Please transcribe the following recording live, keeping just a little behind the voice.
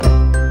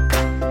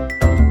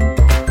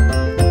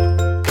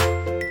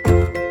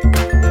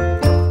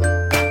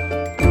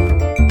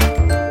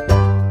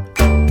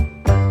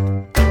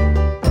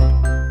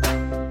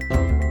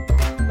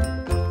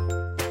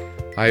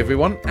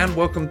everyone, and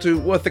welcome to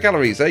Worth the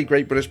Calories, a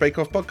Great British Bake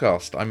Off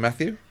podcast. I'm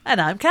Matthew. And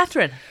I'm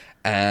Catherine.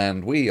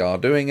 And we are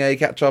doing a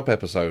catch-up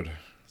episode.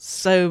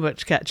 So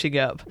much catching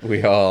up.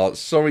 We are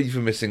sorry for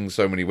missing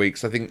so many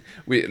weeks. I think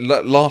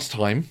last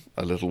time,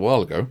 a little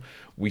while ago,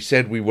 we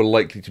said we were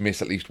likely to miss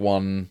at least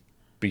one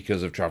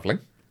because of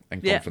travelling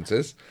and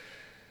conferences.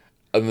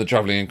 And the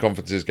travelling and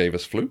conferences gave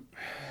us flu.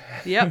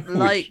 Yep,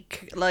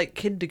 like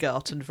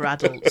kindergarten for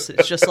adults.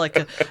 It's just like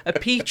a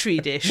petri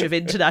dish of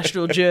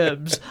international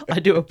germs. I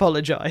do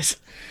apologise.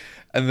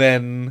 And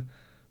then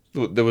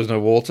there was no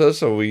water,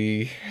 so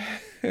we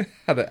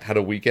had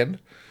a weekend.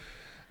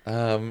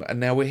 And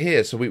now we're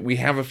here, so we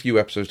have a few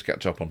episodes to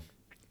catch up on.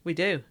 We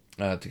do.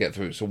 To get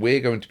through. So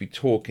we're going to be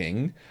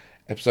talking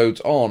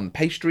episodes on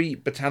pastry,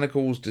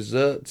 botanicals,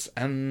 desserts,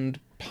 and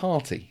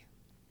party.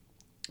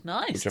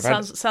 Nice.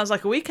 Sounds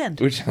like a weekend.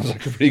 Which sounds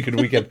like a pretty good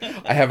weekend.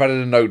 I have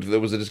added a note that there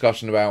was a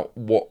discussion about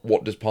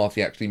what does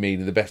party actually mean,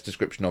 and the best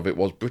description of it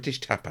was British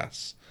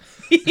tapas.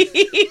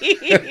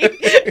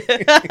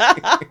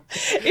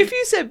 If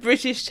you said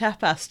British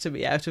tapas to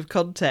me out of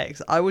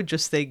context, I would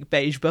just think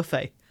beige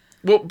buffet.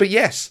 Well, but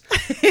yes,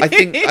 I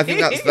think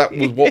that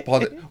was what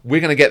party.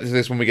 We're going to get to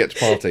this when we get to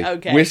party.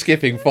 Okay. We're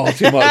skipping far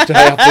too much to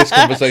have this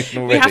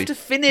conversation already. We have to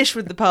finish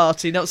with the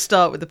party, not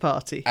start with the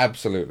party.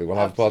 Absolutely, we'll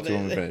have a party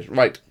when we finish.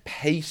 Right,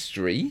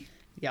 pastry.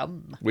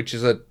 Yum. Which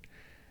is an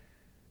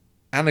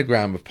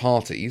anagram of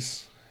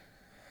parties.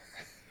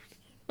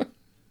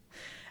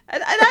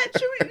 And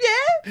actually,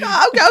 yeah,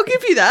 I'll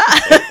give you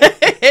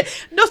that.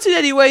 Not in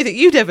any way that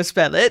you'd ever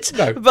spell it.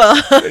 No,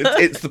 but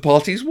it's the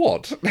party's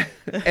what?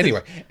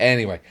 Anyway,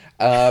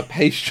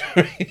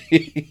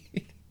 pastry.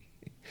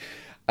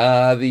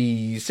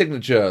 The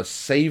signature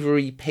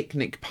savoury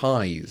picnic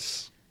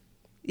pies.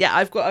 Yeah,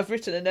 I've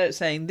written a note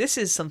saying this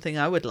is something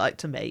I would like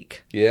to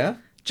make. Yeah?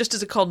 Just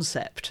as a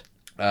concept.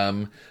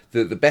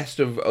 The best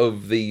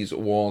of these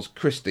was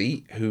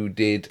Christy, who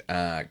did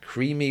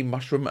creamy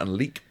mushroom and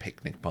leek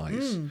picnic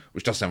pies,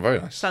 which does sound very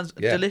nice. Sounds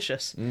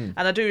delicious. And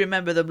I do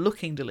remember them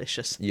looking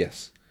delicious.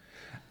 Yes.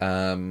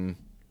 Dan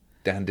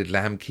did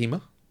lamb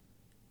keema.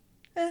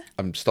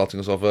 I'm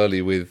starting us off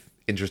early with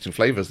interesting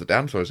flavours that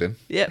Dan throws in.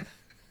 Yep.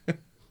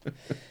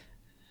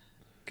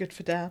 Good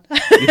for Dan. But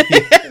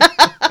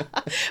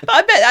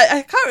I bet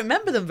I can't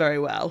remember them very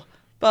well.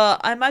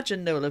 But I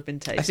imagine they will have been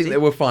tasty. I think they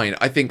were fine.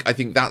 I think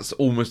that's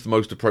almost the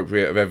most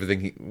appropriate of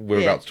everything we're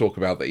about to talk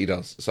about that he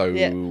does. So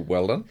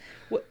well done.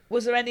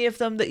 Was there any of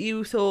them that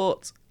you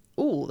thought,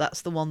 "Oh,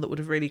 that's the one that would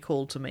have really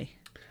called to me"?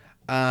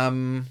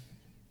 No,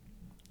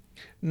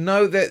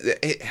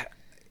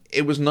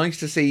 it was nice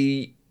to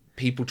see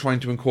people trying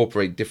to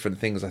incorporate different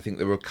things. I think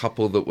there were a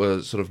couple that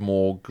were sort of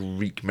more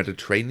Greek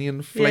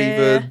Mediterranean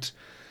flavoured.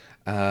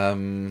 Yeah.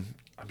 I'm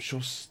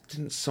sure,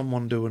 didn't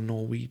someone do a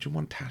Norwegian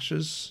one,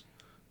 Tasha's?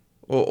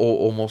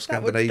 Or more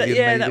Scandinavian,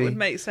 maybe. That would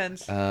make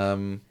sense.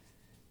 So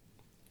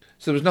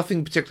there was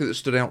nothing particularly that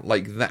stood out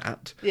like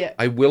that. Yeah.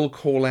 I will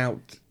call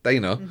out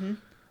Dana,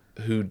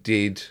 who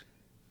did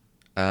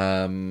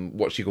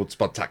what she called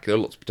spectacular,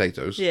 lots of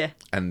potatoes. Yeah.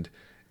 And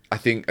I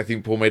think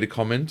Paul made a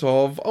comment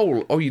of,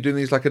 oh, you're doing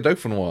these like a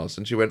dauphinoise.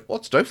 And she went,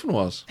 what's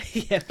dauphinoise?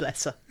 Yeah,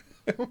 bless her.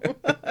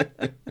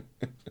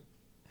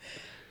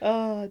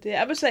 Oh, dear.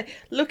 I must say,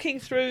 looking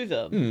through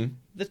them,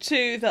 the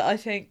two that I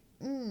think,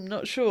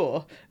 not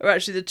sure, are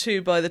actually the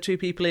two by the two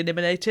people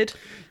eliminated.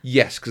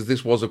 Yes, because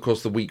this was, of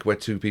course, the week where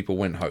two people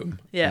went home.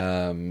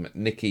 Yeah.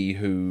 Nikki,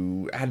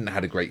 who hadn't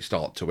had a great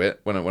start to it,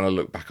 when I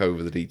look back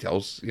over the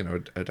details,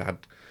 had had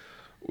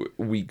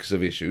weeks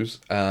of issues.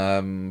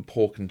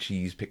 Pork and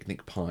cheese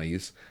picnic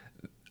pies.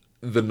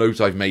 The note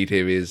I've made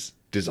here is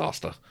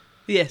disaster.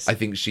 Yes. I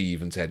think she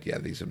even said, yeah,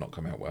 these have not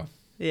come out well.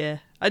 Yeah.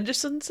 I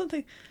just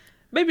something.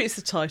 Maybe it's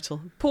the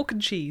title. Pork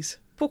and cheese.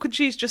 Pork and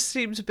cheese just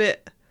seems a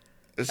bit.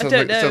 It sounds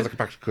like a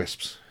packet of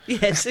crisps.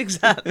 Yes,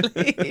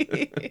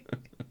 exactly.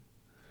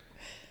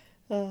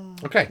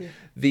 Okay. Yeah.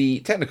 The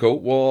technical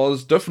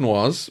was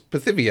dauphinoise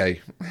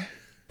pithivier.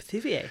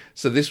 Pithivier.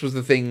 So this was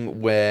the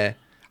thing where,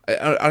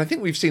 I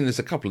think we've seen this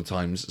a couple of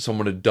times,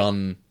 someone had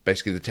done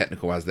basically the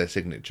technical as their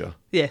signature.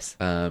 Yes.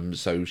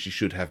 So she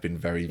should have been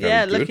very, very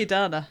good. Yeah, lucky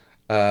Dana.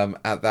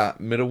 At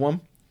that middle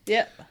one.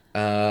 Yep.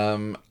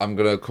 I'm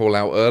going to call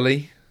out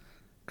early,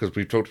 because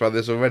we've talked about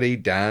this already,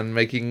 Dan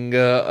making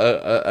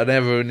an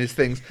error in his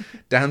things.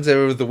 Dan's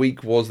error of the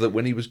week was that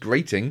when he was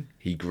grating,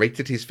 he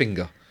grated his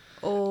finger.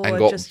 Oh, I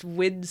just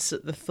wince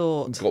at the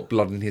thought. Got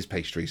blood in his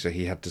pastry, so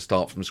he had to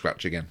start from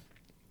scratch again.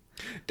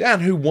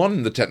 Dan, who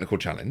won the technical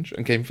challenge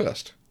and came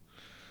first.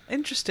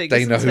 Interesting,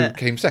 Dana, isn't who it?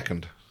 came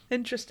second.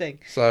 Interesting.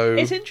 So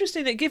it's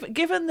interesting that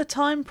given the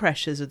time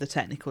pressures of the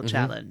technical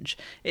challenge,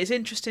 it's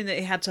interesting that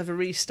he had to have a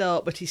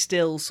restart, but he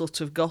still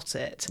sort of got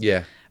it.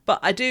 Yeah. But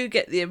I do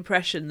get the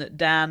impression that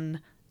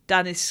Dan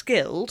is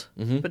skilled,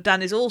 but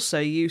Dan is also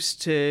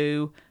used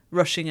to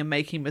rushing and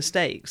making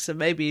mistakes. So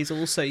maybe he's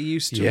also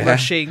used to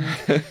rushing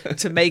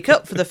to make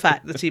up for the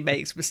fact that he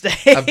makes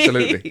mistakes.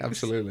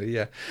 Absolutely,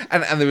 yeah.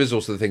 And there is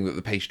also the thing that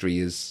the pastry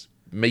is,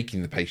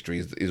 making the pastry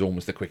is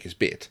almost the quickest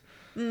bit.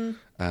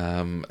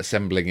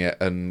 Assembling it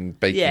and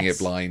baking it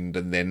blind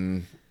and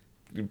then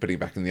putting it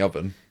back in the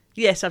oven.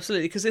 Yes,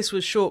 absolutely, because this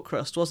was short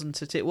crust,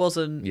 wasn't it? It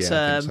wasn't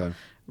Yeah, I think so.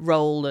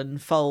 roll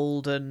and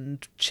fold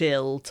and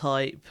chill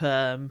type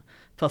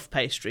puff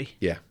pastry.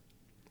 Yeah.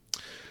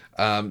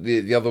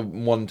 The other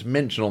one to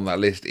mention on that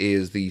list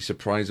is the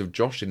surprise of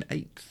Josh in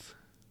 8th.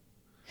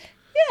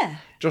 Yeah.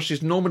 Josh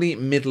is normally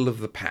middle of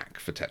the pack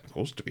for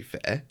technicals, to be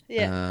fair.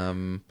 Yeah.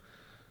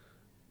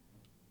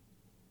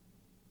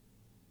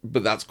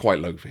 But that's quite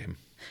low for him.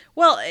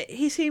 Well,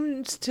 he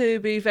seems to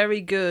be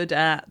very good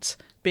at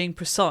being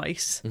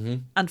precise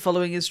and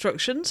following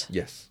instructions.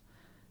 Yes.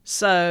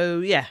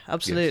 So, yeah,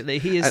 absolutely.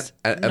 Yes. He is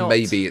and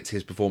maybe it's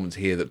his performance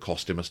here that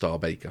cost him a star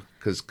baker.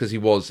 Because he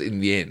was, in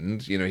the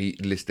end, he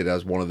listed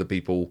as one of the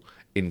people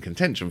in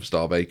contention for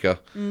star baker.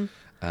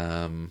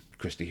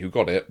 Christy, who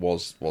got it,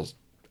 was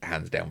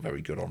hands down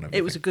very good on everything.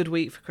 It was a good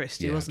week for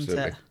Christy, wasn't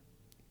it?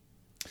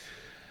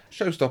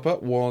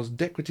 Showstopper was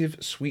decorative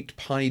sweet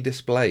pie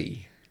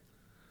display.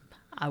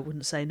 I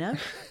wouldn't say no.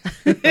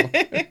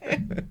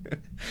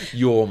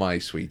 You're my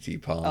sweetie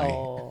pie.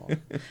 Oh.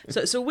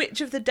 So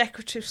which of the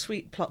decorative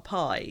sweet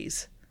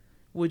pies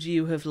would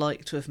you have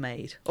liked to have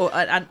made? Or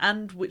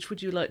and which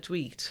would you like to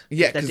eat?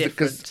 Yeah,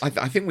 because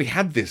I think we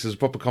had this as a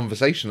proper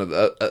conversation at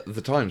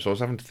the time, so I was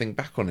having to think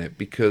back on it,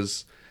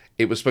 because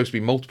it was supposed to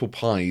be multiple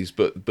pies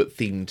but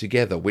themed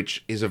together,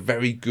 which is a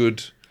very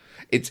good...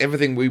 It's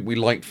everything we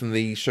liked from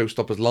the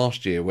Showstoppers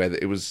last year, where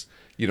it was...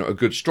 a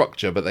good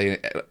structure, but they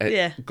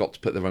got to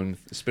put their own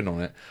spin on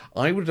it.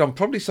 I would have done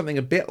probably something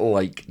a bit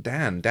like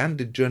Dan. Dan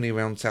did Journey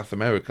Around South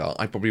America.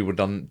 I probably would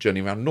have done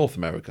Journey Around North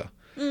America.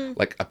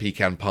 Like a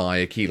pecan pie,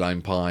 a key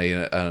lime pie,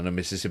 and a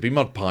Mississippi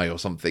mud pie or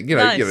something.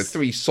 Nice.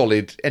 3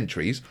 solid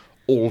entries,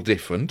 all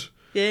different.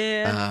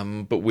 Yeah.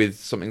 But with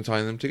something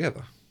tying them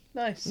together.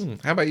 Nice.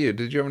 How about you?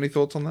 Did you have any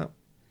thoughts on that?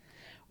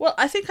 Well,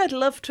 I think I'd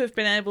love to have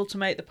been able to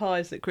make the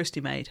pies that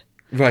Christy made.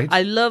 Right.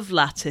 I love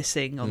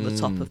latticing on the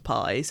top of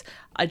pies.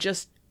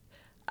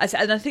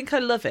 And I think I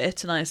love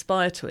it and I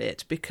aspire to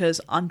it because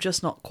I'm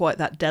just not quite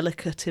that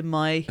delicate in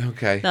my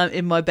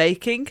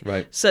baking.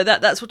 Right. So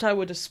that's what I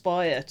would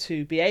aspire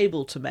to be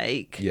able to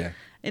make. Yeah.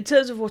 In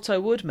terms of what I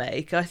would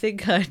make, I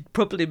think I'd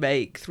probably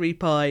make 3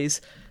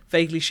 pies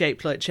vaguely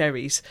shaped like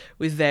cherries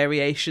with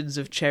variations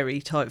of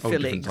cherry type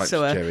filling. Different types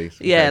so of cherries.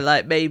 Yeah,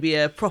 like maybe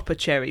a proper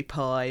cherry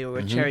pie or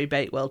a cherry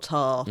Bakewell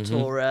tart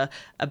or a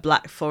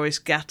Black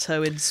Forest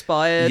Gatto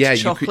inspired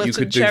chocolate you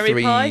could and cherry do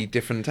 3 pie.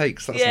 different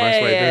takes. That's a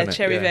nice way of doing it.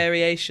 Cherry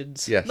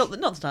variations. Yes. Not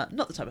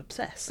that I'm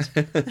obsessed.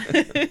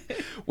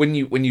 When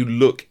you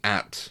look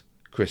at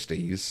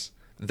Christie's,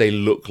 they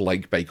look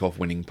like Bake Off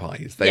winning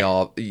pies. They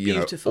are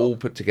beautiful. All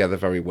put together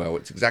very well.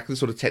 It's exactly the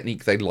sort of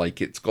technique they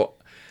like. It's got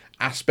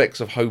aspects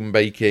of home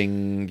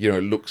baking, it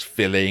looks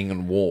filling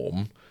and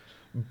warm,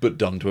 but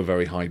done to a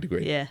very high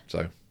degree. Yeah.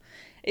 So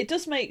it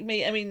does make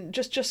me,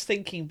 just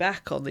thinking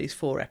back on these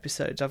 4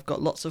 episodes, I've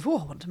got lots of, I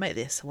want to make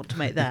this, I want to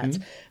make that.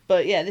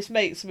 But yeah, this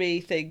makes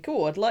me think,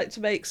 I'd like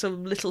to make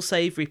some little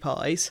savoury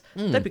pies.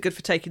 They'd be good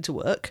for taking to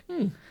work.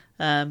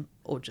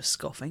 Or just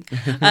scoffing.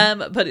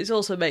 But it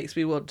also makes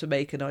me want to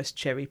make a nice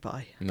cherry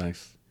pie.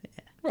 Nice.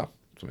 Yeah. Well,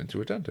 something to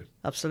return to.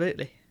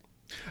 Absolutely.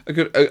 A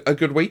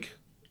good week.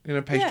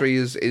 Pastry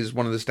is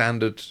one of the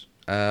standard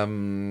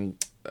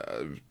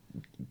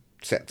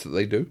sets that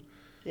they do.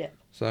 Yeah.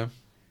 So.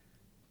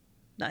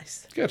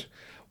 Nice. Good.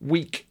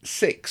 Week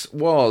 6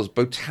 was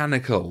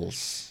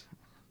Botanicals.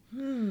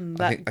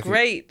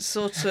 Great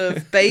sort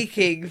of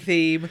baking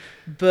theme,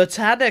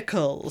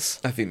 Botanicals.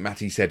 I think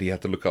Matty said he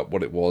had to look up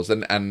what it was.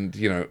 And if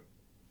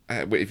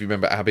you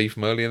remember Abby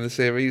from earlier in the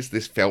series,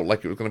 this felt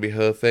like it was going to be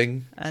her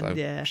thing.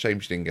 And shame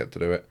she didn't get to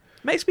do it.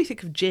 Makes me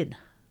think of gin.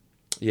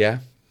 Yeah.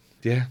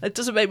 Yeah. It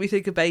doesn't make me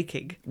think of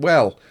baking.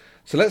 Well,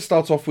 so let's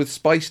start off with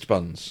spiced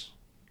buns.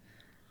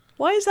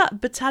 Why is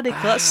that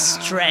botanical? That's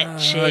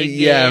stretching. Right.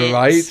 Yeah.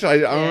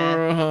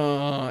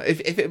 If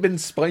it had been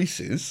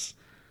spices,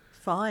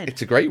 fine.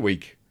 It's a great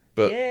week.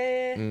 But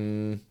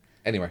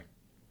anyway,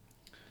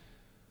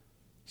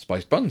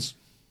 spiced buns.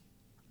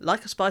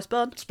 Like a spiced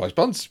bun. Spiced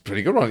buns,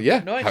 pretty good one. Yeah,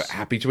 nice.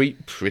 Happy to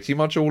eat pretty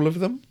much all of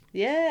them.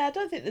 Yeah, I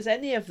don't think there's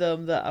any of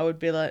them that I would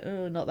be like,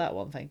 oh, not that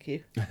one, thank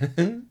you.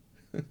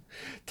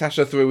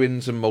 Tasha threw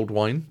in some mulled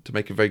wine to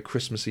make a very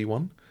Christmassy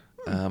one,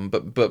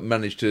 but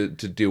managed to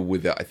deal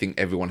with it. I think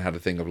everyone had a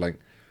thing of like,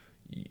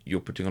 you're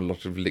putting a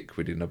lot of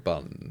liquid in a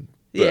bun.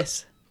 But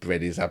yes.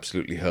 Bread is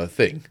absolutely her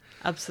thing.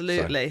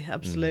 Absolutely.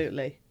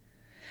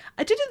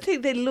 I didn't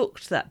think they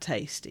looked that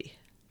tasty.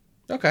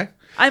 Okay.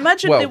 I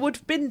imagine they would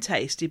have been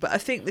tasty, but I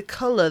think the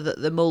colour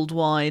that the mulled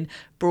wine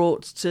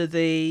brought to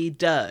the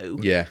dough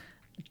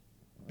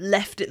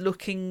left it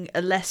looking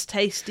a less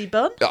tasty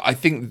bun. I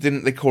think,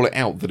 didn't they call it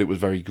out that it was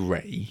very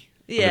grey?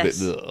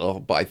 Yes.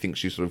 But I think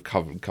she sort of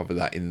covered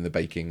that in the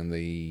baking and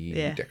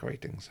the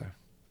decorating. So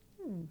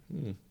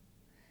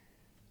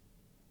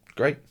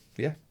great,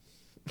 yeah.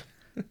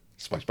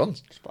 Spice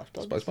buns.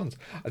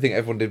 I think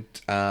everyone did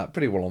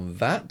pretty well on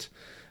that.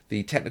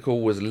 The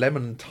technical was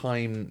lemon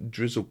thyme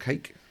drizzle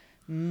cake.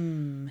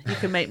 You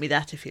can make me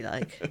that if you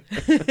like.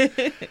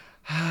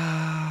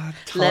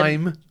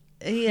 Thyme.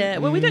 Yeah,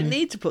 well, we don't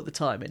need to put the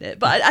time in it,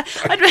 but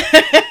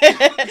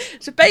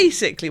so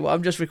basically what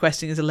I'm just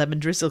requesting is a lemon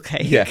drizzle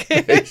cake. Yeah,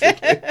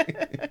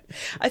 basically.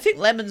 I think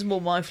lemon's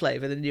more my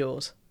flavour than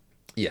yours.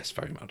 Yes,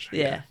 very much.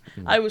 Yeah.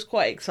 I was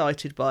quite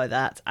excited by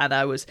that, and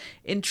I was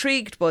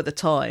intrigued by the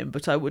time,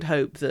 but I would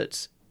hope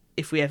that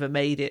if we ever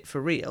made it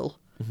for real,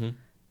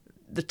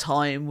 the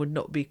time would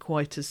not be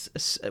quite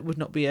would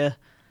not be a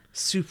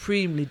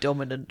supremely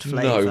dominant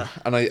flavour. No,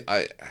 and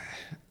I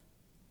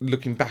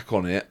looking back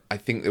on it, I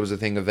think there was a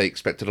thing of they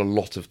expected a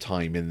lot of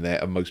time in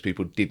there, and most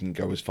people didn't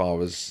go as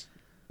far as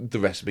the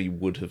recipe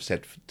would have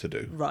said to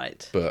do.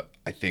 Right. But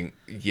I think,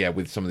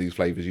 with some of these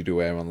flavours, you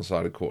do err on the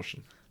side of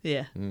caution.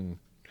 Yeah.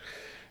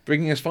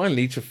 Bringing us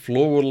finally to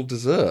floral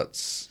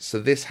desserts. So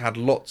this had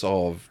lots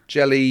of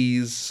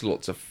jellies,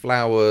 lots of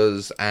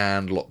flowers,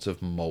 and lots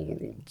of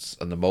moulds.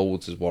 And the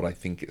moulds is what I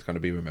think it's going to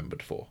be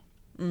remembered for.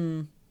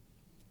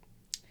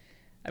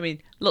 I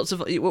mean, lots of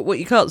what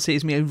you can't see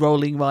is me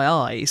rolling my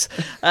eyes,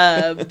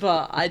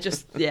 but I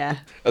just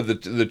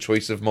The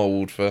choice of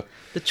mould for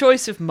the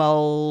choice of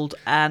mould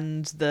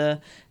and the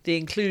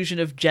inclusion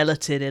of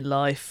gelatin in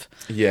life.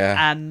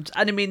 Yeah, and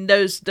I mean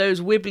those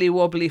wibbly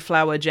wobbly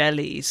flower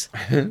jellies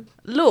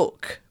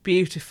look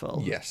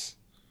beautiful. Yes,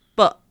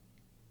 but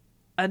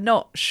are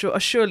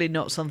surely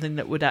not something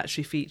that would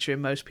actually feature in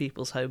most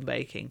people's home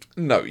baking.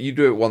 No, you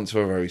do it once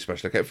for a very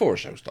special occasion, for a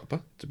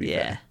showstopper, to be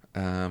fair.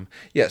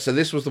 So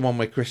this was the one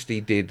where Christy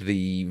did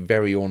the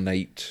very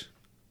ornate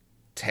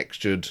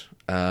textured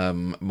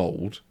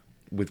mould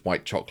with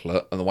white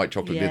chocolate, and the white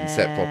chocolate didn't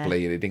set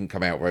properly and it didn't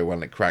come out very well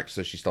and it cracked,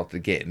 so she started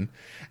again,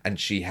 and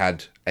she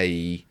had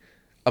a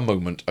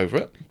moment over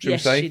it, should we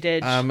say? She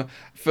did.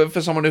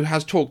 For someone who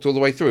has talked all the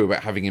way through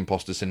about having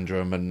imposter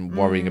syndrome and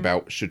worrying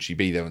about should she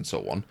be there and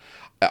so on,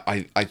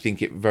 I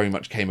think it very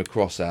much came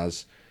across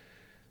as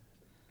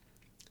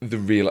the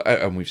real,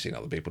 and we've seen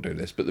other people do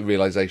this, but the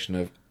realisation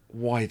of,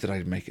 why did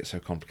I make it so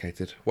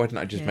complicated? Why didn't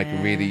I just make a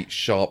really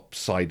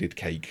sharp-sided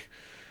cake?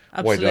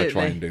 Absolutely. Why did I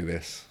try and do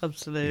this?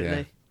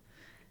 Absolutely.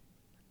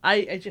 Yeah.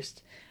 It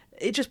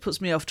just puts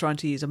me off trying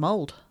to use a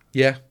mould.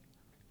 Yeah.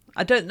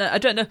 I don't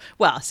know.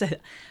 Well,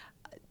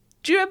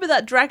 do you remember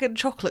that dragon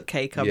chocolate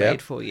cake I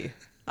made for you?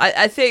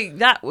 I think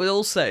that would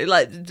also,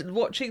 like,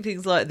 watching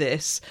things like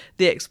this,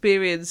 the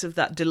experience of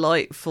that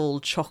delightful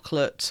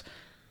chocolate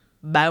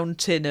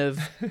mountain of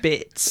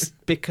bits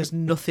because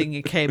nothing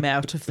came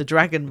out of the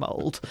dragon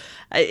mould,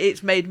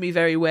 it's made me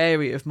very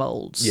wary of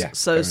moulds.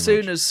 So as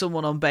soon as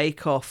someone on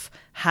Bake Off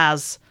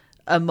has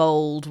a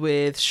mould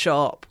with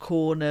sharp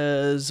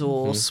corners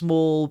or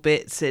small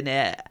bits in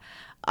it,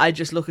 I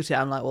just look at it,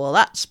 I'm like, well,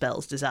 that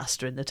spells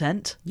disaster in the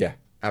tent. Yeah,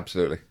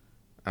 absolutely.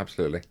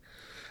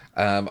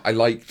 I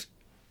liked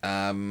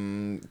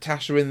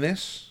Tasha in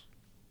this.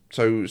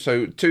 So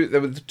there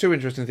were two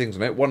interesting things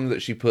on it. One,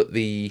 that she put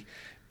the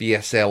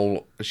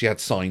BSL, she had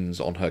signs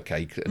on her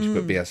cake, and she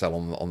put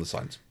BSL on the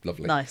signs.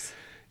 Lovely. Nice.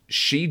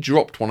 She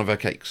dropped one of her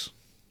cakes.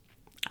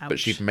 Ouch. But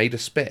she'd made a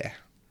spare.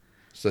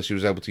 So she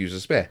was able to use a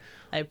spare.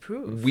 I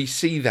approve. We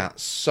see that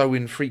so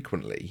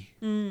infrequently.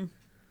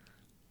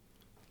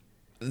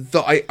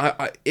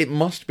 That it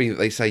must be that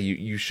they say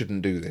you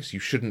shouldn't do this. You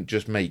shouldn't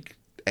just make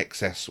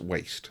excess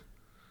waste.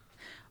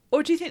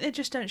 Or do you think they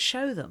just don't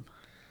show them?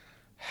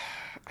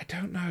 I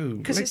don't know.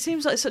 Because it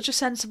seems like such a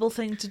sensible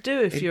thing to do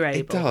if you're able.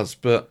 It does,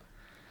 but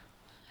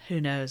who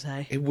knows,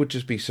 eh? It would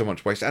just be so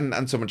much waste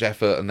and so much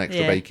effort and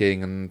extra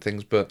baking and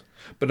things. But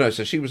no,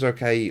 so she was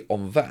okay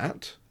on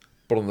that.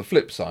 But on the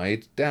flip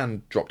side,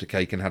 Dan dropped a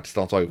cake and had to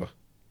start over.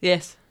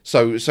 Yes.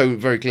 So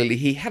very clearly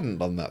he hadn't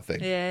done that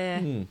thing.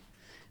 Yeah.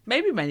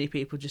 Maybe many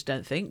people just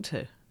don't think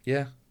to.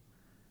 Yeah.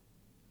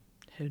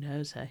 Who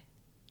knows, eh?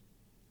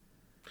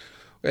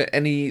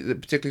 Any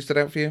that particularly stood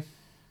out for you?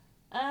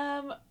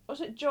 Was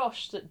it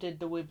Josh that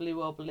did the wibbly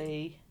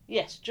wobbly?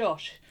 Yes,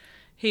 Josh.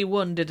 He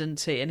won, didn't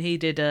he? And he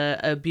did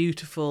a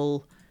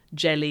beautiful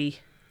jelly.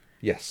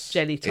 Yes.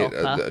 Jelly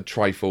topper. A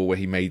trifle where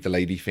he made the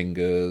lady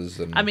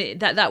fingers. And I mean,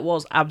 that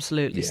was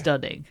absolutely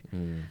stunning.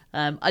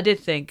 I did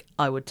think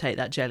I would take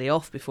that jelly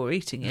off before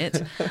eating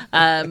it.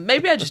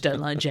 Maybe I just don't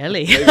like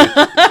jelly. Maybe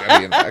it's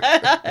jelly, in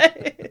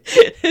fact.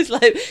 It's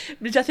like,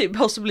 I think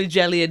possibly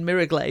jelly and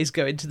mirror glaze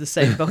go into the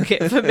same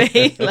bucket for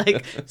me.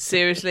 Like,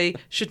 seriously,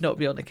 should not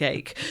be on a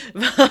cake.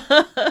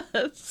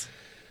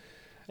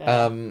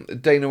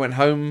 Dana went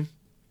home.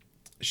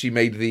 She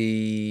made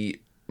the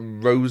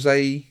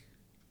rosé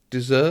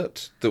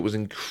dessert that was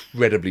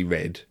incredibly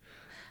red.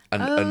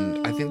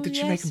 And I think, did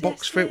she make a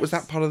box for it? Was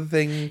that part of the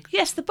thing?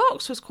 Yes, the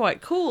box was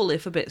quite cool,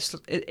 if a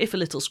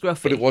little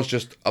scruffy. But it was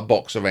just a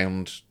box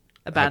around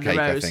a band her cake,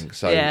 of rose. I think.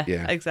 So yeah,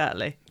 yeah,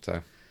 exactly.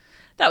 So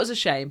that was a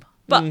shame,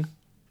 but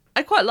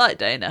I quite like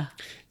Dana.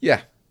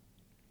 Yeah.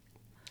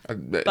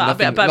 But I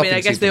mean, I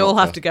guess they all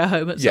have to go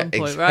home at some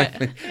point,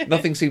 exactly. right?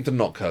 Nothing seemed to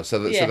knock her, so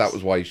that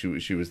was why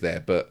she was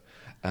there. But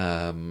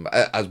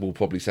as we'll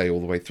probably say all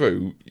the way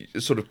through,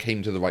 it sort of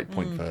came to the right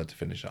point for her to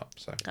finish up.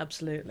 So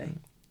absolutely.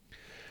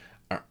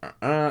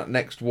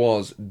 Next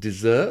was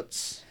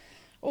desserts.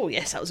 Oh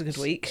yes, that was a good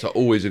week. So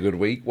always a good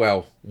week.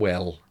 Well,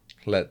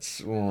 Let's...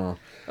 It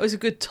was a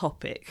good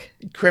topic.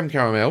 Creme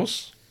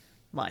caramels.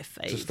 My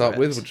favourite. To start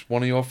with, which is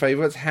one of your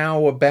favourites.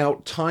 How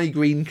about Thai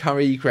green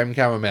curry creme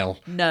caramel?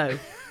 No.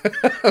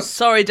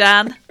 Sorry,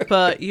 Dan,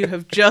 but you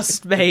have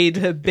just made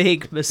a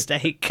big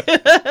mistake.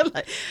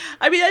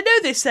 I mean, I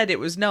know they said it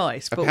was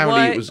nice, but apparently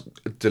why... it was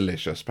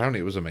delicious. Apparently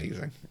it was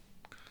amazing.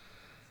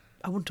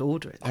 I wouldn't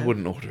order it, though. I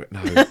wouldn't order it,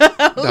 no.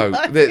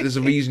 No, there's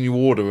a reason you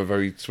order a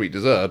very sweet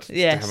dessert.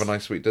 Yes. To have a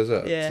nice sweet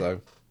dessert. Yeah.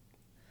 So.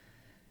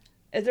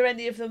 Are there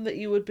any of them that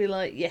you would be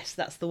like, yes,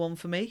 that's the one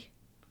for me?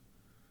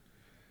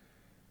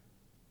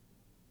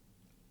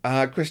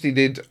 Christy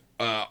did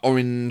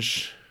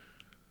orange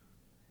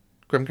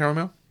creme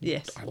caramel.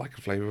 Yes. I like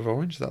a flavour of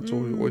orange. That's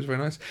always very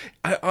nice.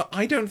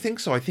 I don't think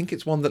so. I think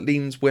it's one that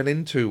leans well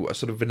into a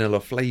sort of vanilla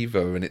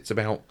flavour, and it's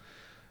about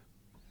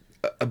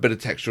a bit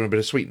of texture and a bit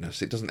of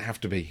sweetness. It doesn't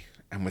have to be.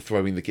 And we're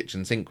throwing the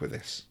kitchen sink with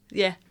this.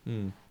 Yeah.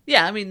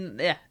 Yeah, I mean,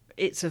 yeah,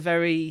 it's a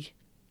very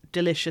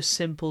delicious,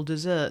 simple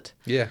dessert.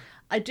 Yeah.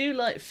 I do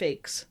like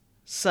figs.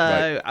 So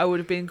Right. I would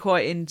have been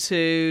quite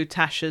into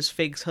Tasha's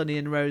figs, honey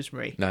and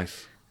rosemary.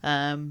 Nice.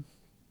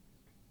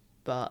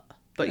 But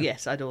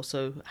yes, I'd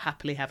also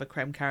happily have a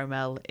creme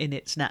caramel in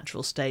its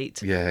natural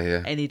state.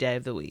 Yeah. Any day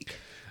of the week.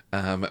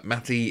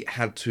 Matty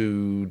had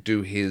to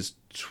do his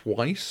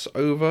twice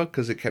over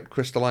because it kept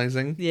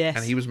crystallising. Yes.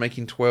 And he was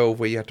making 12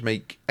 where you had to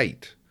make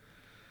 8.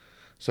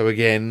 So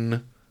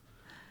again...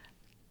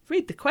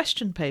 Read the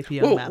question paper,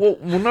 young man. Well,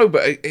 no,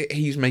 but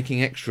he's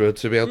making extra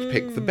to be able to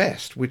pick the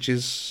best, which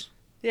is...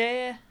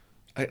 Yeah.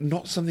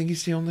 Not something you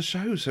see on the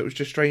show, so it was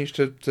just strange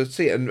to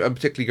see it, and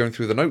particularly going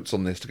through the notes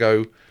on this to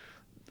go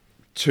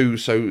two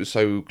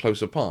so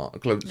close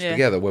apart,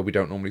 together, where we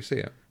don't normally see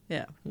it.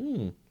 Yeah.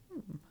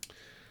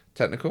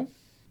 Technical.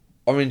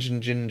 Orange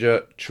and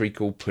ginger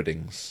treacle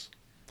puddings.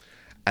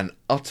 An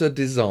utter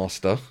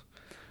disaster.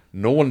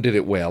 No one did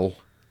it well,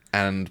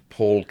 and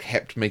Paul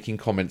kept making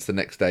comments the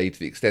next day to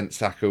the extent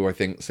Saku, I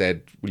think,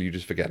 said, will you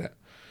just forget it?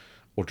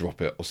 Or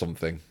drop it, or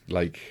something.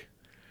 Like...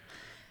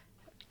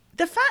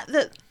 The fact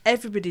that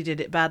everybody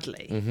did it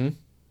badly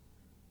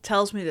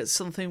tells me that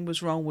something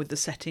was wrong with the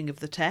setting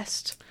of the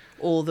test,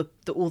 or the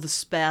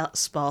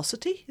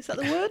sparsity. Is that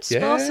the word?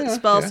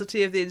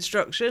 Sparsity of the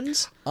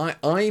instructions.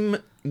 I'm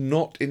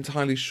not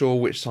entirely sure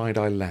which side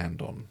I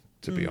land on,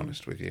 to be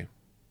honest with you,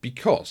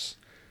 because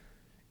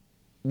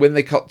when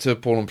they cut to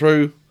Paul and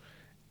Prue,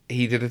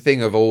 he did a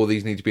thing of,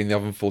 these need to be in the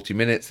oven 40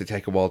 minutes. They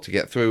take a while to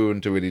get through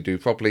and to really do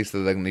properly,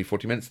 so they're going to need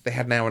 40 minutes. They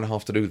had an hour and a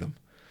half to do them.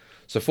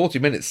 So 40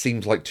 minutes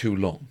seems like too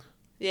long.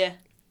 Yeah.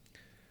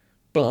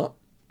 But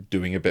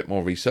doing a bit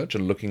more research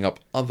and looking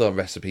up other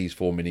recipes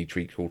for mini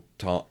treacle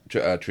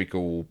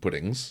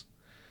puddings,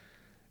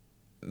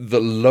 the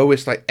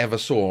lowest I ever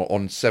saw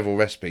on several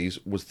recipes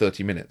was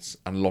 30 minutes,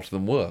 and a lot of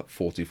them were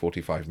 40,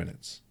 45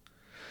 minutes.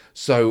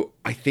 So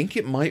I think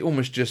it might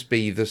almost just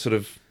be the sort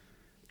of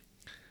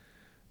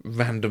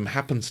random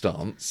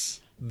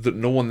happenstance that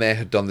no one there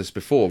had done this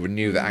before and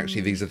knew that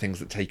actually these are things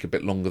that take a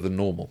bit longer than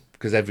normal,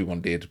 because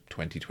everyone did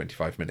 20,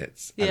 25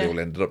 minutes and they all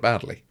ended up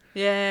badly.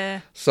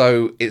 Yeah.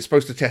 So it's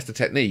supposed to test a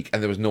technique,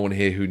 and there was no one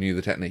here who knew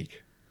the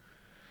technique.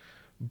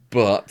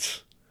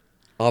 But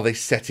are they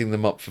setting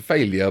them up for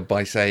failure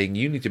by saying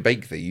you need to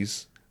bake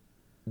these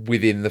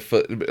within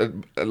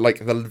the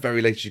like the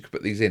very latest you could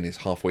put these in is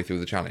halfway through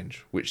the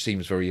challenge, which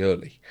seems very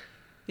early.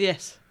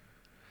 Yes.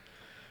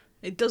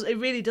 It does. It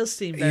really does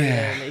seem very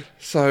early.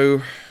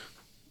 So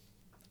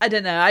I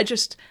don't know.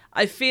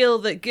 I feel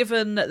that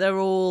given that they're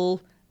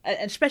all, and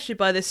especially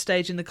by this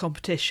stage in the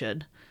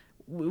competition,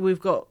 we've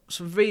got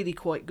some really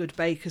quite good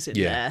bakers in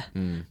there.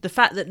 The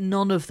fact that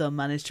none of them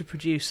managed to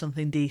produce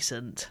something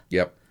decent.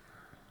 Yep.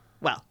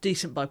 Well,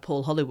 decent by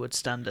Paul Hollywood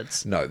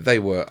standards. No, they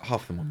were,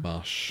 half of them were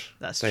mush.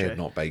 That's they true. had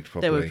not baked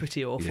properly. They were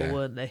pretty awful,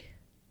 weren't they?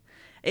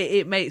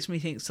 It makes me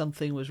think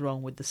something was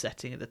wrong with the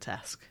setting of the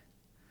task.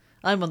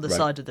 I'm on the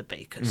side of the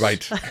bakers.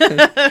 Right.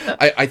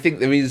 I think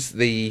there is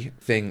the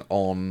thing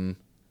on,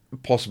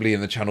 possibly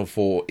in the Channel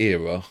 4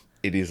 era,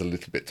 it is a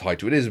little bit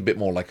tighter. It is a bit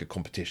more like a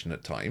competition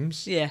at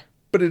times. Yeah.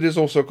 But it is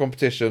also a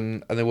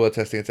competition, and they were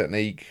testing a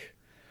technique.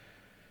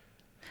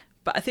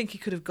 But I think he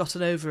could have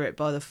gotten over it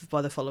by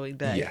the following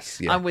day. Yes,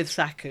 yeah. I'm with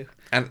Saku.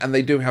 And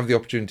they do have the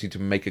opportunity to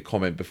make a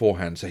comment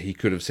beforehand, so he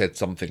could have said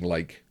something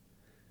like,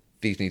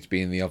 these need to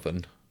be in the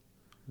oven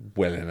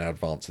well in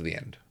advance of the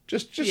end.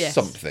 Just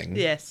something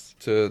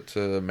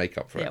to make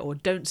up for it. Yeah, or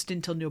don't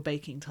stint on your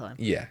baking time.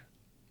 Yeah.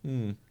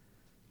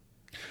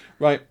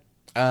 Right.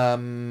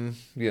 No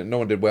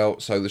one did well,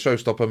 so the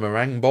showstopper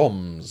meringue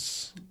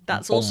bombs.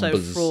 That's also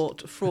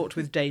fraught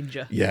with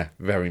danger. Yeah,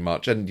 very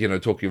much. And,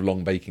 talking of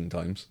long baking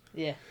times.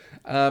 Yeah.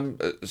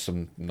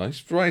 Some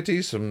nice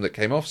varieties, some that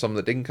came off, some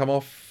that didn't come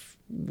off.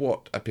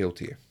 What appealed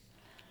to you?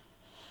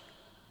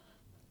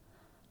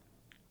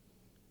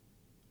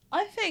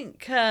 I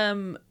think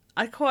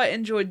I quite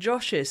enjoyed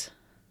Josh's.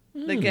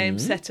 The game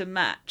set and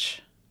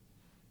match.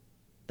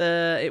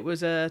 It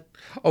was a...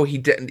 Oh, he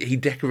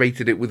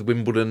decorated it with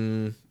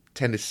Wimbledon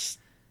tennis...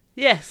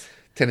 Yes.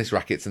 Tennis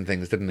rackets and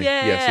things, didn't he?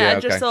 Yeah,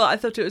 yes, I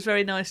thought it was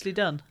very nicely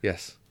done.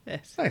 Yes.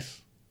 Yes.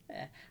 Nice.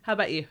 Yeah. How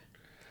about you?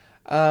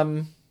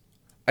 I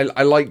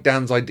like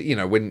Dan's idea. You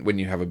know, when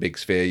you have a big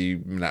sphere,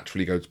 you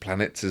naturally go to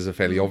planets is a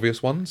fairly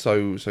obvious one.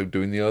 So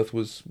doing the Earth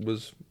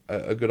was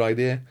a good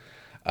idea.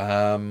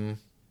 I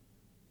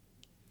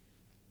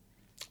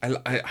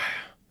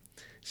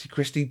see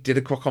Christie did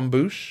a croque en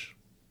bouche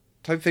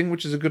type thing,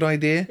 which is a good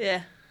idea.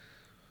 Yeah.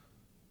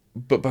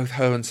 But both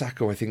her and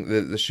Sacco, I think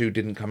the shoe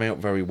didn't come out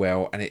very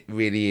well, and it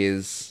really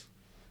is.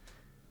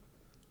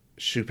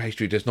 Shoe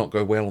pastry does not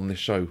go well on this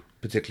show,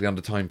 particularly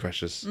under time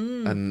pressures,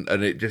 and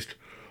it just.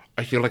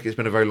 I feel like it's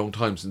been a very long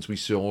time since we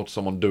saw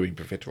someone doing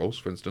profiteroles,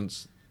 for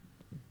instance,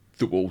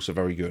 that were also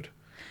very good.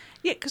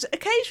 Yeah, because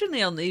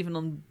occasionally even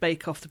on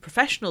Bake Off the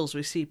Professionals,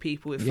 we see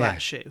people with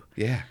flat shoe.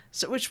 Yeah.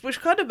 So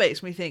which kind of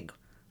makes me think,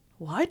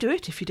 why do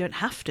it if you don't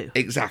have to?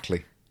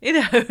 Exactly. You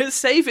know,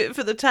 save it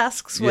for the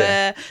tasks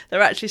where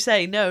they're actually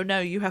saying, no,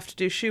 you have to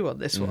do shoe on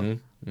this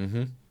one.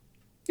 Mm-hmm.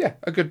 Yeah,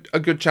 a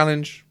good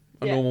challenge,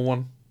 a normal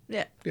one.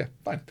 Yeah. Yeah,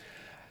 fine.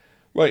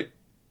 Right,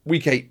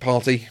 week 8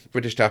 party,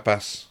 British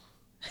tapas.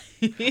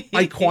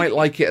 I quite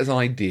like it as an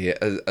idea,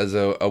 as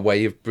a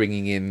way of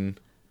bringing in...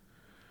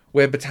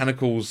 Where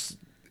Botanicals,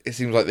 it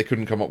seems like they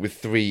couldn't come up with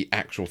 3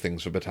 actual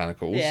things for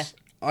Botanicals. Yeah.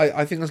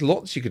 I think there's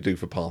lots you could do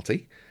for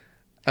party.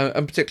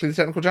 And particularly the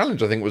technical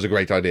challenge, I think, was a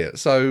great idea.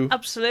 So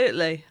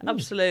absolutely.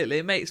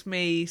 It makes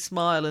me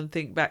smile and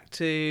think back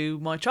to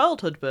my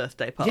childhood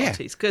birthday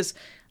parties, because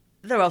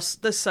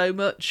there's so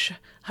much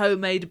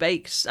homemade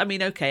bakes. I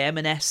mean, okay,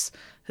 M&S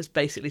has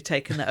basically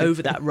taken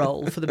over that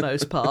role for the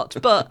most part.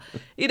 But,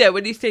 you know,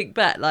 when you think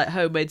back, like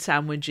homemade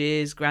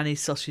sandwiches,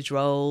 granny's sausage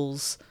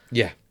rolls...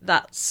 Yeah.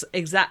 That's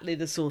exactly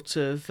the sort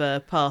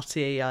of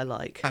party I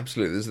like.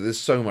 Absolutely. There's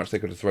so much they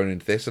could have thrown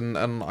into this, and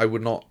I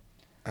would not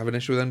have an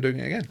issue with them doing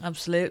it again.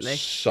 Absolutely.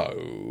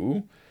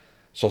 So,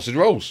 sausage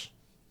rolls.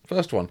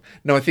 First one.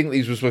 No, I think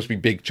these were supposed to be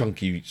big,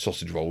 chunky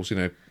sausage rolls, you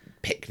know,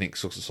 picnic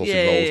sausage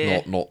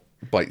rolls, not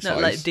bite-sized.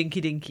 Not like dinky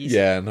dinkies.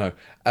 Yeah, no.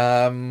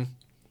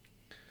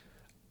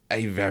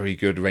 A very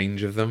good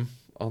range of them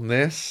on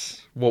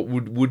this. What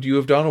would you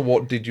have done, or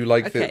what did you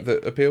like that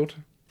appealed?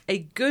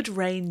 A good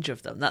range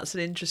of them. That's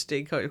an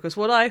interesting comment, because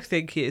what I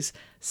think is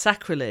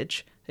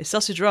sacrilege. A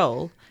sausage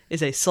roll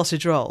is a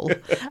sausage roll,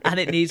 and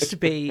it needs to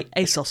be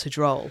a sausage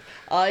roll.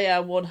 I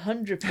am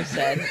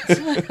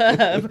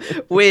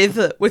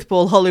 100% with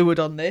Paul Hollywood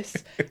on this.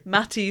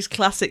 Matty's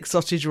classic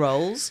sausage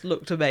rolls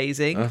looked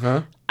amazing,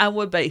 and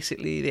were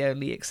basically the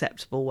only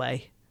acceptable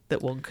way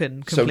that one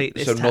can complete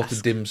this task. So not a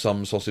dim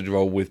sum sausage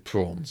roll with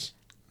prawns.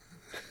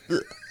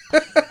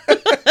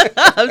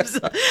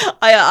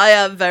 I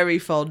am very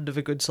fond of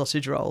a good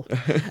sausage roll,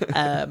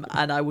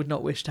 and I would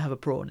not wish to have a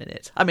prawn in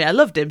it. I mean, I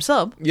love dim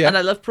sum, and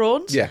I love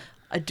prawns. Yeah.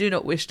 I do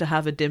not wish to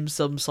have a dim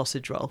sum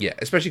sausage roll. Yeah,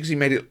 especially because he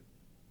made it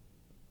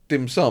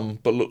dim sum,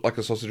 but looked like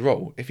a sausage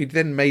roll. If he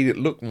then made it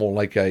look more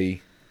like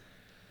a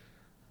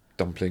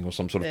dumpling or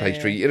some sort of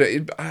pastry, you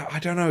know, I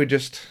don't know, it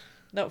just...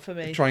 Not for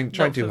me. Trying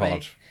too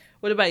hard.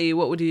 What about you?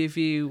 What would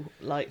you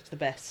liked the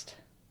best?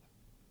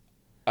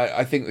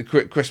 I think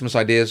the Christmas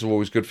ideas are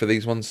always good for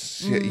these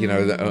ones, you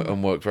know,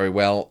 and work very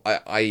well.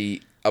 I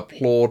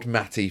applaud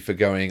Matty for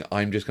going,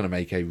 I'm just going to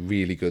make a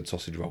really good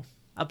sausage roll.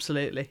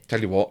 Absolutely.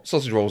 Tell you what,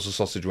 sausage rolls are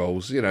sausage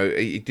rolls. You know,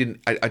 he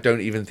didn't. I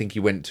don't even think he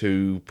went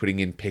to putting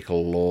in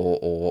pickle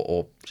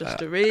or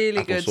just a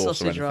really good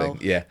sausage roll.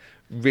 Yeah,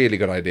 really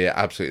good idea.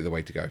 Absolutely the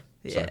way to go.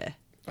 Yeah.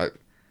 So,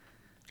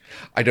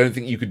 I don't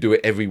think you could do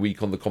it every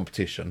week on the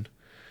competition,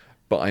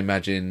 but I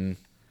imagine...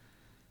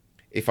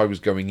 If I was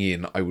going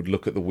in, I would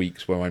look at the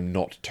weeks where I'm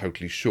not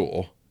totally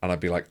sure, and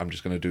I'd be like, I'm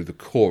just going to do the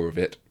core of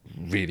it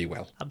really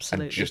well.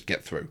 Absolutely. And just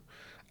get through,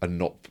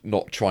 and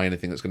not try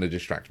anything that's going to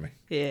distract me.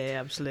 Yeah,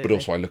 absolutely. But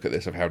also I look at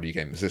this of how do you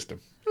game the system.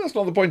 That's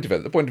not the point of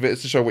it. The point of it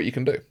is to show what you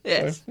can do.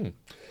 Yes. So,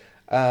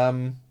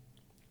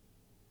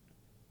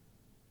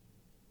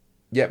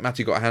 yeah,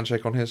 Matty got a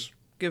handshake on his.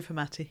 Good for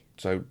Matty.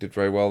 So did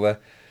very well there.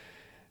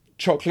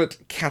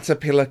 Chocolate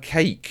caterpillar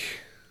cake.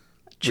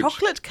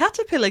 Chocolate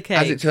caterpillar cake.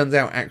 As it turns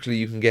out, actually,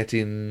 you can get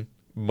in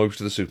most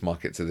of the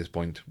supermarkets at this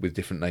point with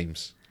different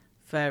names.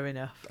 Fair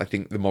enough. I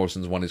think the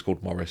Morrison's one is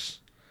called Morris.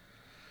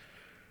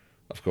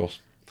 Of course.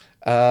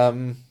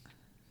 I'm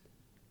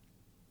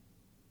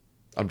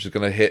just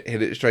going to hit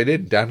it straight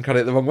in. Dan cut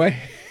it the wrong way.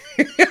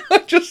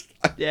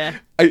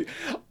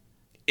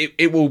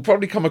 It will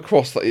probably come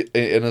across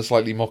in a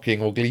slightly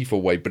mocking or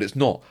gleeful way, but it's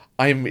not.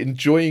 I'm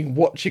enjoying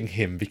watching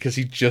him because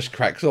he just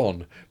cracks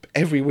on. But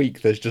every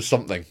week there's just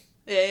something.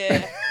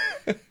 Yeah.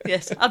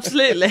 Yes,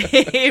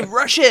 absolutely.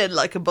 Rush in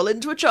like a bull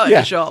into a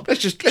china shop. Let's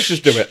just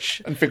do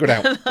it and figure it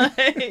out.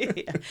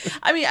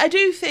 I mean, I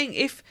do think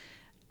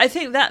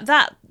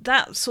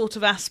that sort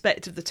of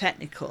aspect of the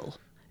technical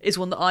is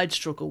one that I'd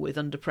struggle with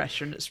under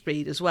pressure and at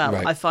speed as well.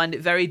 Right. I find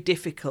it very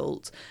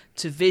difficult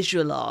to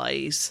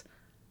visualise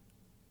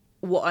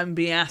what I'm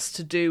being asked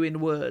to do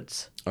in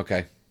words.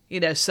 Okay. You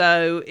know,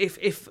 so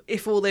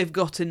if all they've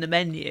got in the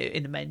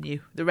menu,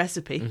 the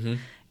recipe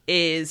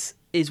is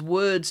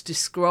words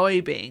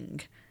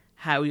describing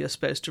how you're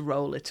supposed to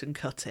roll it and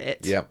cut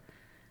it. Yeah.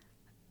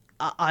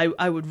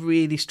 I would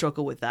really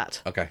struggle with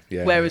that. Okay,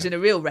 yeah. Whereas in a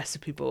real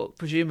recipe book,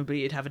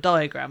 presumably you'd have a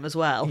diagram as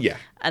well. Yeah.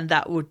 And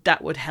that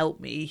would help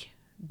me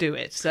do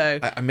it. So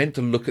I meant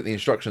to look at the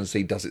instructions and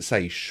see, does it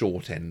say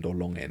short end or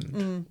long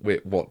end?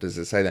 What does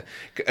it say there?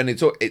 And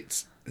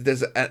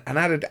there's an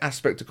added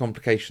aspect of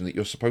complication that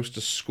you're supposed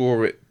to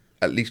score it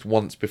at least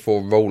once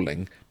before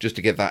rolling, just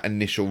to get that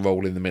initial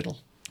roll in the middle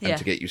and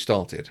to get you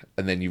started,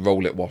 and then you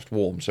roll it whilst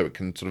warm, so it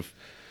can sort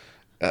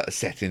of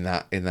set in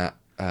that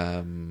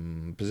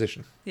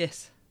position.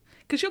 Yes,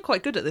 because you're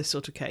quite good at this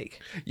sort of cake.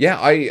 Yeah,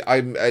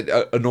 I'm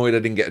annoyed I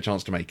didn't get a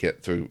chance to make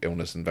it through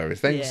illness and various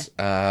things.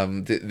 Yeah.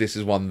 This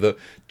is one that,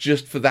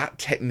 just for that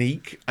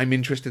technique, I'm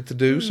interested to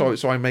do. So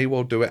I may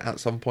well do it at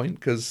some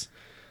point, because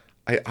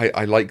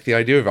I like the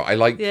idea of it. I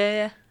like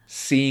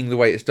seeing the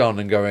way it's done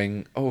and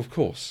going, oh, of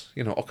course,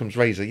 Occam's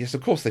razor. Yes,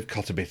 of course they've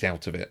cut a bit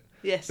out of it.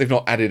 Yes, they've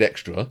not added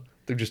extra.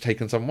 They've just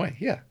taken some away.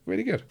 Yeah,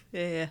 really good.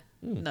 Yeah.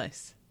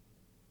 Nice.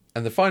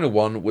 And the final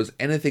one was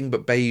anything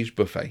but beige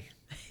buffet.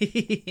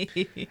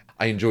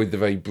 I enjoyed the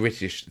very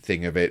British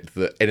thing of it,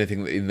 that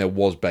anything in there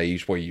was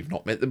beige. Well, you've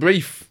not met the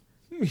brief.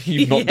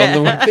 You've not done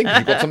the right thing.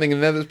 You've got something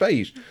in there that's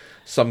beige.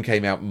 Some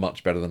came out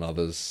much better than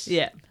others.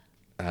 Yeah.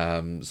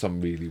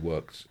 Some really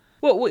worked.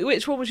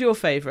 Which one was your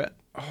favourite?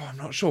 Oh, I'm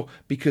not sure,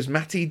 because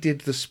Matty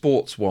did the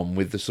sports one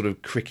with the sort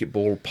of cricket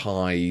ball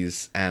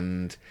pies,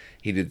 and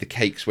he did the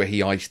cakes where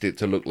he iced it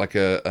to look like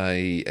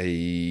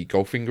a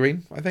golfing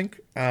green, I think.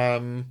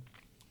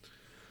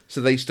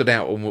 So they stood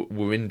out and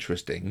were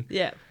interesting.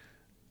 Yeah.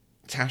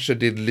 Tasha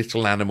did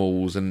little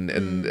animals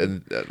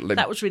and like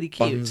that was really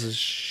cute. Buns as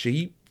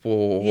sheep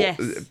or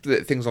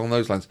things along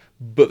those lines,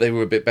 but they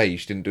were a bit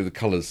beige. Didn't do the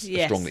colours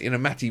as strongly.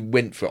 Matty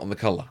went for it on the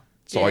colour.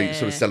 So I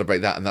sort of celebrate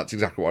that, and that's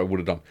exactly what I would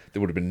have done.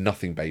 There would have been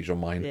nothing beige on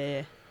mine.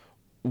 Yeah.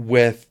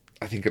 Where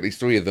I think at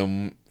least 3 of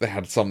them, they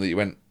had some that you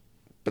went,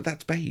 but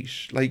that's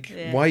beige. Like,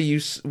 why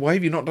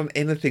have you not done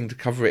anything to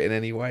cover it in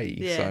any way?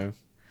 Yeah. So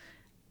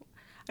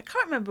I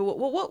can't remember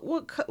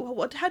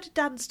what how did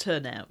Dan's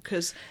turn out,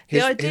 because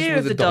the idea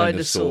of the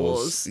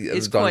dinosaurs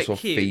is the dinosaur quite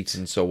cute. Feet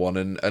and so on,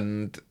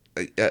 and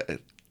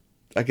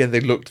again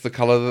they looked the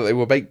colour that they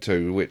were baked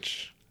to,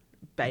 which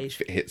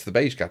beige hits the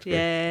beige category.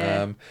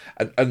 Yeah.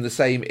 And the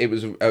same, it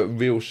was a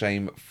real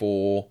shame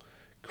for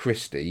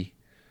Christy,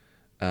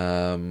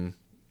 who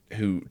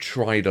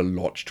tried a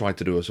lot. She tried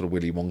to do a sort of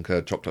Willy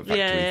Wonka chocolate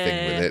factory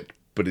thing with it,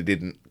 but it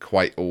didn't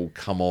quite all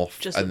come off.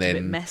 Just and then a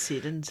bit messy,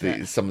 didn't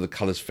it? Some of the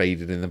colours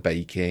faded in the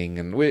baking,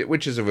 and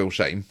which is a real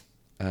shame.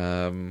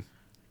 But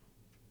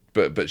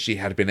she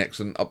had been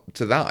excellent up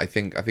to that. I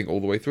think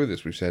all the way through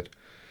this, we've said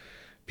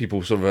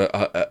people sort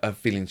of are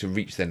feeling to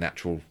reach their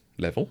natural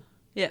level.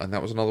 Yeah, and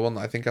that was another one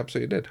that I think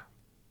absolutely did.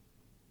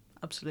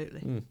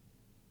 Absolutely.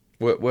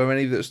 Were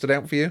any that stood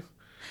out for you?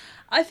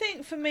 I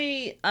think for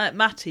me,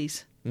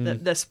 Matty's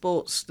the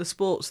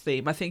sports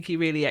theme. I think he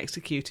really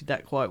executed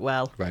that quite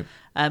well. Right.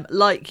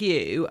 Like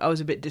you, I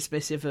was a bit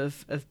dismissive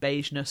of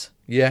beigeness.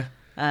 Yeah.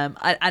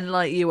 And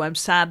like you, I'm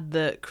sad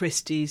that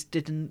Christie's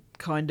didn't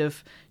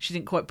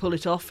quite pull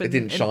it off. It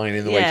didn't shine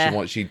in the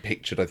way she'd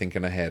pictured, I think,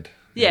 in her head.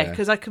 Yeah,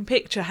 because I can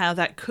picture how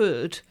that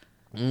could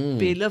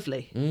be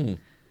lovely.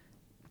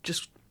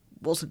 Just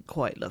wasn't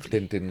quite lovely.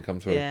 Didn't come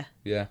through.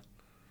 Yeah.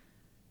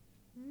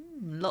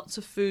 Lots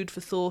of food for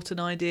thought and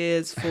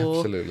ideas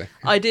Absolutely.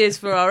 Ideas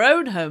for our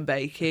own home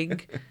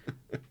baking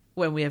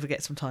when we ever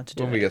get some time to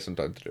do it. When we get some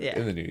time to do it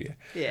in the new year.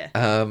 Yeah.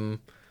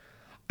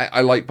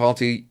 I like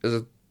Party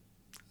as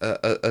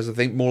a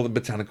thing more than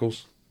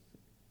Botanicals.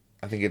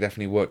 I think it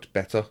definitely worked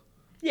better.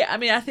 Yeah, I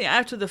mean, I think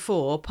out of the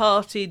 4,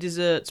 Party,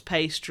 desserts,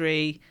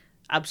 pastry,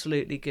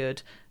 absolutely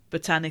good.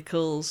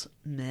 Botanicals,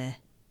 nah.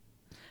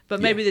 But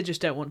maybe they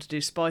just don't want to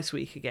do Spice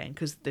Week again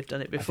because they've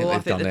done it before. I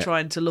think they're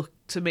trying to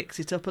mix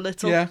it up a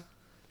little.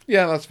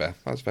 Yeah, that's fair.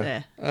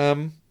 Yeah.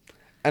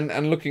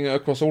 And looking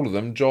across all of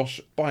them, Josh,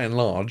 by and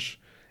large,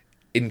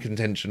 in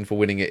contention for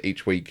winning it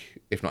each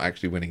week, if not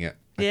actually winning it.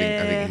 I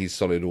think he's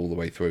solid all the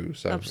way through.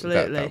 So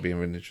that'll be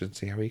really interesting to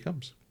see how he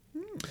comes.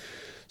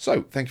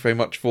 So, thank you very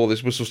much for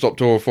this Whistle Stop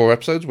Tour of 4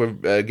 episodes. We're,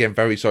 again,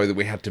 very sorry that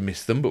we had to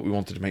miss them, but we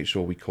wanted to make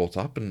sure we caught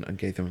up and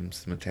gave them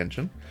some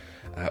attention.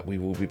 We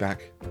will be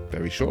back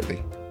very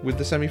shortly with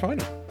the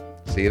semi-final.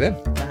 See you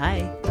then.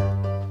 Bye.